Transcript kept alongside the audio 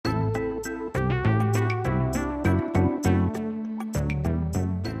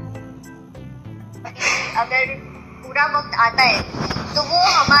अगर बुरा वक्त आता है तो वो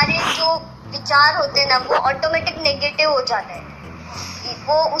हमारे जो विचार होते हैं ना वो ऑटोमेटिक नेगेटिव हो जाता है।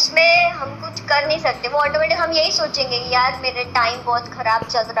 वो उसमें हम कुछ कर नहीं सकते, वो ऑटोमेटिक हम यही सोचेंगे यार मेरे टाइम बहुत खराब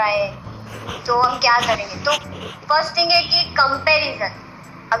चल रहा है तो हम क्या करेंगे। तो फर्स्ट थिंग है कि कंपैरिजन।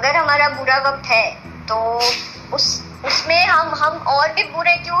 अगर हमारा बुरा वक्त है तो उसमें हम और भी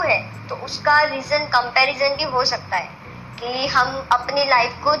बुरे क्यों है, तो उसका रीजन कंपैरिजन भी हो सकता है कि हम अपनी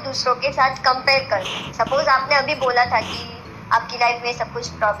लाइफ को दूसरों के साथ कंपेयर करते हैं। सपोज आपने अभी बोला था कि आपकी लाइफ में सब कुछ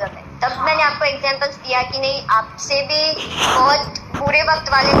प्रॉब्लम है, तब मैंने आपको एग्जांपल्स दिया कि नहीं आपसे भी बहुत बुरे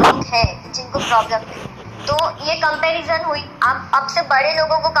वक्त वाले लोग हैं जिनको प्रॉब्लम है। तो ये कंपैरिजन हुई, आप आपसे बड़े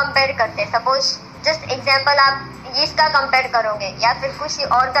लोगों को कंपेयर करते हैं। सपोज जस्ट एग्जांपल आप इसका कंपेयर करोगे या फिर किसी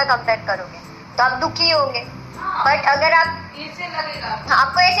और का कंपेयर करोगे तो आप दुखी होंगे। बट अगर आप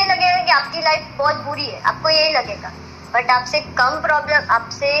आपको ऐसे लगेगा कि आपकी लाइफ बहुत बुरी है, आपको यही लगेगा। बट आपसे कम प्रॉब्लम,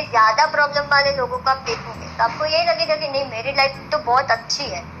 आपसे ज्यादा प्रॉब्लम वाले लोगों का देखोगे तो आपको यही लगेगा कि नहीं मेरी लाइफ तो बहुत अच्छी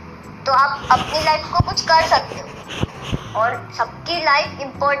है। तो आप अपनी लाइफ को कुछ कर सकते हो और सबकी लाइफ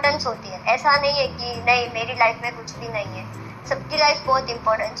इम्पोर्टेंस होती है। ऐसा नहीं है कि नहीं मेरी लाइफ में कुछ भी नहीं है, सबकी लाइफ बहुत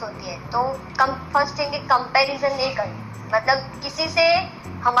इम्पोर्टेंस होती है। तो फर्स्ट थिंग कंपैरिजन नहीं करनी, मतलब किसी से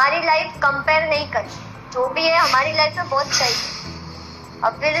हमारी लाइफ कंपेयर नहीं करनी, जो भी है हमारी लाइफ में बहुत सही है।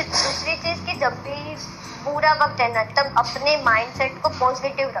 और फिर दूसरी चीज कि जब भी बुरा वक्त है ना तब अपने माइंडसेट को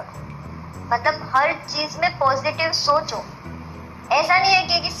पॉजिटिव रखो, मतलब हर चीज में पॉजिटिव सोचो। ऐसा नहीं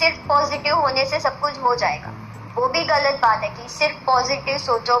है कि सिर्फ पॉजिटिव होने से सब कुछ हो जाएगा, वो भी गलत बात है कि सिर्फ पॉजिटिव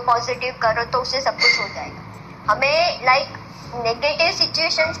सोचो पॉजिटिव करो तो उससे सब कुछ हो जाएगा। हमें लाइक नेगेटिव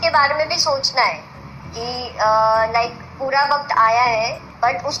सिचुएशंस के बारे में भी सोचना है कि लाइक पूरा वक्त आया है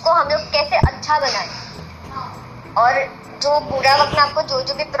बट उसको हम लोग कैसे अच्छा बनाएं, और जो बुरा वक्त में आपको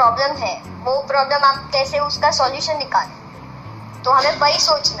जो भी प्रॉब्लम है वो प्रॉब्लम आप कैसे उसका सॉल्यूशन निकालें। तो हमें वही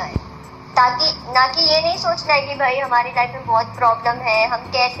सोचना है, ताकि ना कि ये नहीं सोचना है कि भाई हमारी लाइफ में बहुत प्रॉब्लम है हम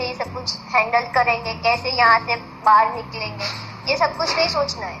कैसे ये सब कुछ हैंडल करेंगे, कैसे यहाँ से बाहर निकलेंगे, ये सब कुछ नहीं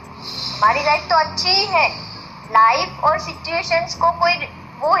सोचना है। हमारी लाइफ तो अच्छी ही है, लाइफ और सिचुएशंस को कोई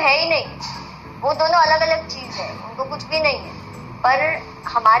वो है ही नहीं, वो दोनों अलग अलग चीज है, उनको कुछ भी नहीं है। पर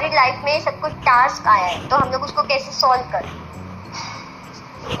हमारी लाइफ में सब कुछ टास्क आया है तो हम लोग उसको कैसे सॉल्व करें,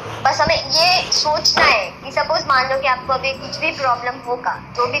 बस हमें ये सोचना है कि सपोज मान लो कि आपको अभी कुछ भी प्रॉब्लम होगा,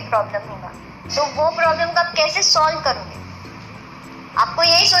 जो भी प्रॉब्लम होगा तो वो प्रॉब्लम का आप कैसे सॉल्व करोगे, आपको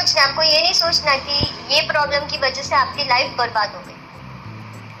यही सोचना है। आपको ये नहीं सोचना कि ये प्रॉब्लम की वजह से आपकी लाइफ बर्बाद हो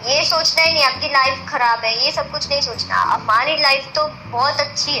गई, ये सोचना ही नहीं आपकी लाइफ खराब है, ये सब कुछ नहीं सोचना। हमारी लाइफ तो बहुत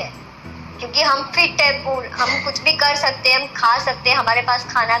अच्छी है क्योंकि हम फिट है, हम कुछ भी कर सकते हैं, हम खा सकते हैं, हमारे पास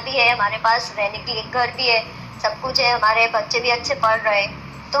खाना भी है, हमारे पास रहने के लिए घर भी है, सब कुछ है, हमारे बच्चे भी अच्छे पढ़ रहे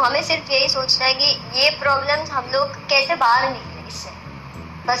हैं। तो हमें सिर्फ यही सोचना है कि ये प्रॉब्लम्स हम लोग कैसे बाहर निकले इससे,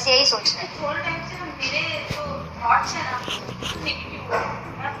 बस यही सोचना है।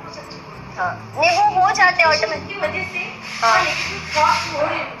 नहीं वो हो जाते हैं ऑटोमेटिक,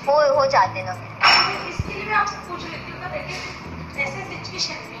 हो जाते हैं ना। इसके लिए मैं आपसे पूछ लेती हूँ देखिए ऐसे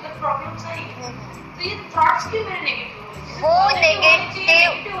सिचुएशन में अगर प्रॉब्लम्स आई तो ये थॉट्स क्यों मेरे नेगेटिव वो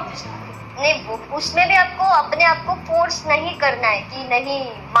नेगेटिव नहीं, वो उसमें भी आपको अपने आप को फोर्स नहीं करना है कि नहीं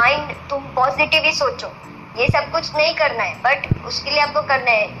माइंड तुम पॉजिटिव ही सोचो, ये सब कुछ नहीं करना है। बट उसके लिए आपको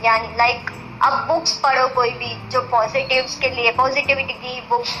करना है यानी लाइक आप बुक्स पढ़ो, कोई भी जो पॉजिटिव्स के लिए पॉजिटिविटी की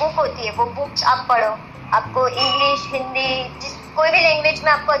बुक होती है वो बुक्स आप पढ़ो। आपको इंग्लिश हिंदी कोई भी लैंग्वेज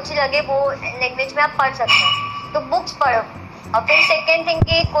में आपको अच्छी लगे वो लैंग्वेज में आप पढ़ सकते हो, तो बुक्स पढ़ो। और फिर सेकेंड थिंग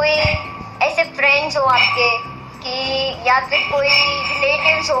कि कोई ऐसे फ्रेंड्स हो आपके कि या फिर कोई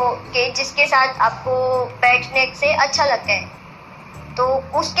रिलेटिव्स हो कि जिसके साथ आपको बैठने से अच्छा लगता है तो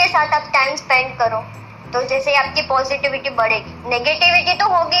उसके साथ आप टाइम स्पेंड करो, तो जैसे आपकी पॉजिटिविटी बढ़ेगी। नेगेटिविटी तो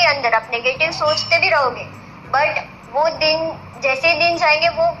होगी अंदर, आप नेगेटिव सोचते भी रहोगे बट वो दिन जैसे दिन जाएंगे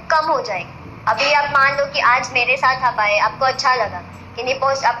वो कम हो जाएंगे। अभी आप मान लो कि आज मेरे साथ आप आए, आपको अच्छा लगा कि नहीं,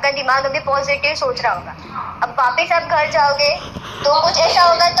 आपका दिमाग अभी पॉजिटिव सोच रहा होगा। अब वापिस आप घर जाओगे तो कुछ ऐसा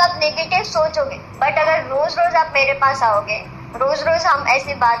होगा तो आप नेगेटिव सोचोगे। बट अगर रोज रोज आप मेरे पास आओगे, रोज रोज हम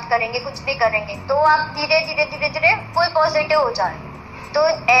ऐसी बात करेंगे, कुछ भी करेंगे, तो आप धीरे धीरे फुल पॉजिटिव हो जाएंगे। तो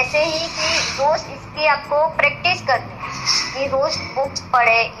ऐसे ही कि रोज इसकी आपको प्रैक्टिस करनी है कि रोज बुक्स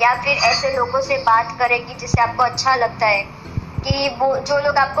पढ़े या फिर ऐसे लोगों से बात करें कि जिससे आपको अच्छा लगता है, कि वो जो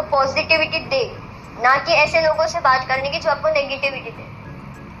लोग आपको पॉजिटिविटी दे, ना कि ऐसे लोगों से बात करने की जो आपको नेगेटिविटी दे।